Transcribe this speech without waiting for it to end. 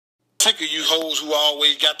Sick of you hoes who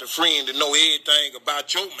always got the friend to know everything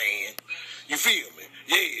about your man. You feel me?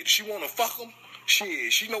 Yeah, she want to fuck him?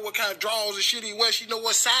 Shit, she know what kind of drawers and shit he wear. She know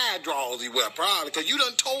what side drawers he wear, probably. Because you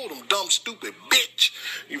done told him, dumb, stupid bitch.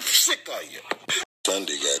 You sick of you.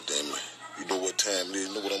 Sunday, goddammit. You know what time it is.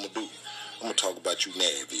 You know what I'm going to do? I'm going to talk about you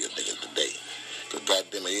Nashville niggas today. Because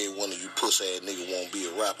goddammit, every one of you puss-ass niggas won't be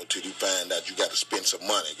a rapper till you find out you got to spend some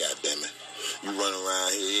money, goddammit. You run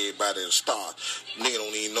around here, everybody a star. Nigga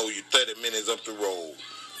don't even know you 30 minutes up the road.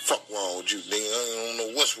 Fuck wrong with you, nigga. I don't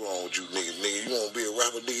know what's wrong with you, nigga. Nigga, you won't be a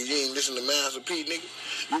rapper, nigga. You ain't listen to Master P, nigga.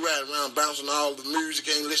 You ride around bouncing all the music,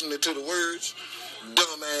 ain't listening to the words.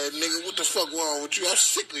 Dumb ass nigga, what the fuck wrong with you? I'm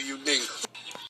sick of you, nigga.